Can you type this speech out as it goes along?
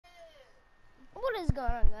What is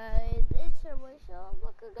going on, guys? It's your boy Show.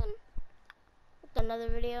 Look again with another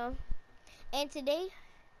video. And today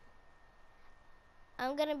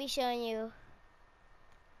I'm gonna be showing you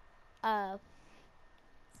dang.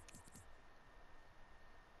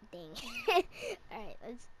 Alright,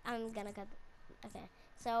 I'm gonna cut okay.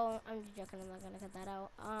 So I'm just joking, I'm not gonna cut that out.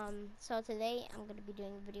 So today I'm gonna be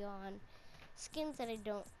doing a video on skins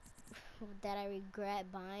that I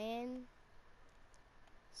regret buying.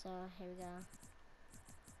 So here we go.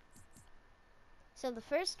 So the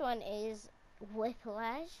first one is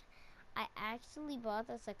Whiplash. I actually bought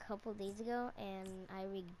this a couple days ago, and I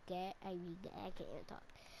can't even talk.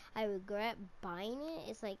 I regret buying it.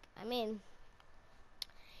 It's like, I mean,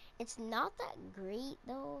 it's not that great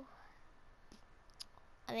though.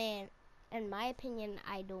 I mean, in my opinion,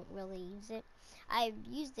 I don't really use it. I've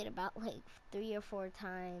used it about like 3 or 4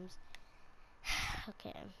 times.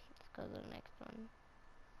 Okay, let's go to the next one.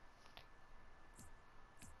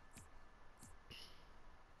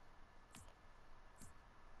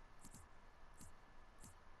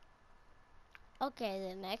 Okay,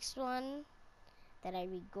 the next one that I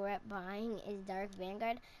regret buying is Dark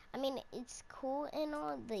Vanguard. I mean, it's cool and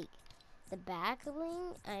all, like the back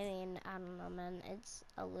bling. I mean, I don't know, man. It's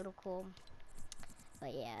a little cool,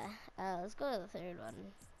 but yeah. Let's go to the third one.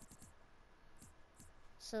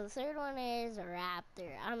 So the third one is a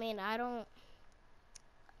Raptor. I mean, I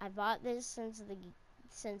bought this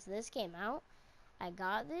since this came out. I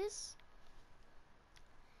got this,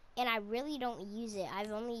 and I really don't use it.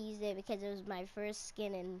 I've only used it because it was my first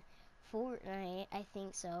skin in Fortnite, I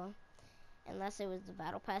think so. Unless it was the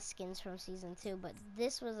Battle Pass skins from Season 2. But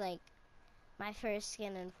this was like my first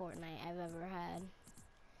skin in Fortnite I've ever had.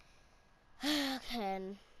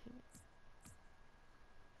 Okay.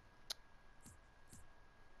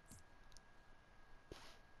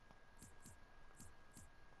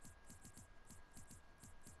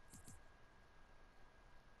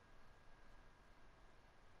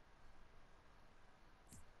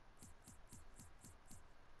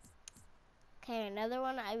 Okay, another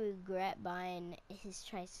one I regret buying is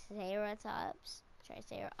Triceratops,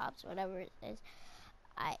 whatever it is.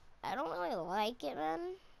 I don't really like it,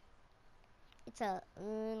 man. It's a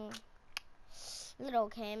little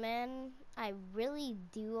okay, man. I really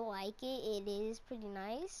do like it. It is pretty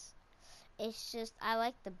nice. It's just I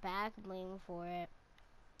like the back bling for it.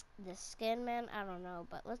 The skin, man, I don't know.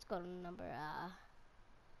 But let's go to number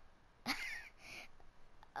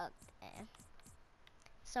okay.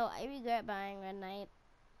 So I regret buying Red Knight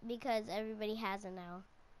because everybody has it now.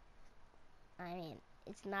 I mean,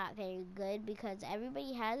 it's not very good because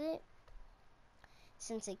everybody has it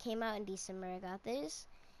since it came out in December. I got this,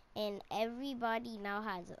 and everybody now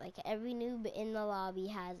has it. Like every noob in the lobby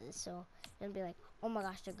has it. So you'll be like, oh my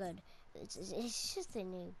gosh, they're good. It's just a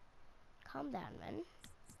noob. Calm down, man.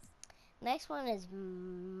 Next one is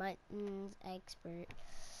Mutton's Expert.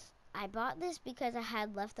 I bought this because I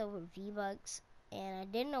had leftover V-Bucks and I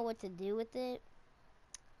didn't know what to do with it.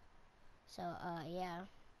 So, yeah.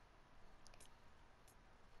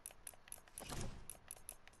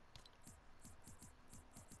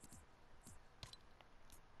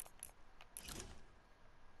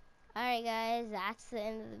 Alright, guys, that's the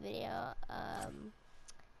end of the video.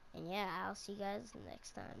 And yeah, I'll see you guys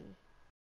next time.